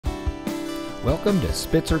Welcome to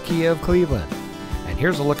Spitzer Kia of Cleveland, and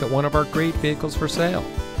here's a look at one of our great vehicles for sale,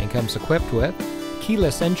 and comes equipped with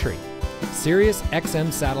keyless entry, Sirius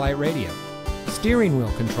XM satellite radio, steering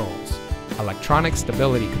wheel controls, electronic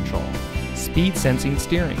stability control, speed sensing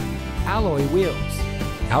steering, alloy wheels,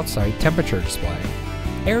 outside temperature display,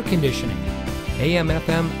 air conditioning,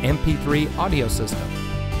 AM/FM MP3 audio system,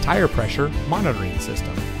 tire pressure monitoring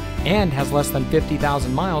system, and has less than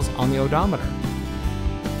 50,000 miles on the odometer.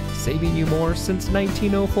 Saving you more since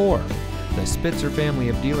 1904. The Spitzer family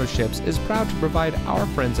of dealerships is proud to provide our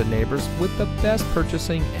friends and neighbors with the best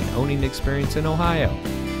purchasing and owning experience in Ohio.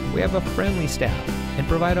 We have a friendly staff and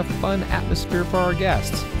provide a fun atmosphere for our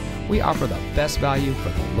guests. We offer the best value for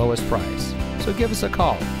the lowest price. So give us a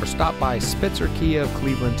call or stop by Spitzer Kia of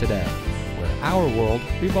Cleveland today, where our world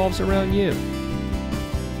revolves around you.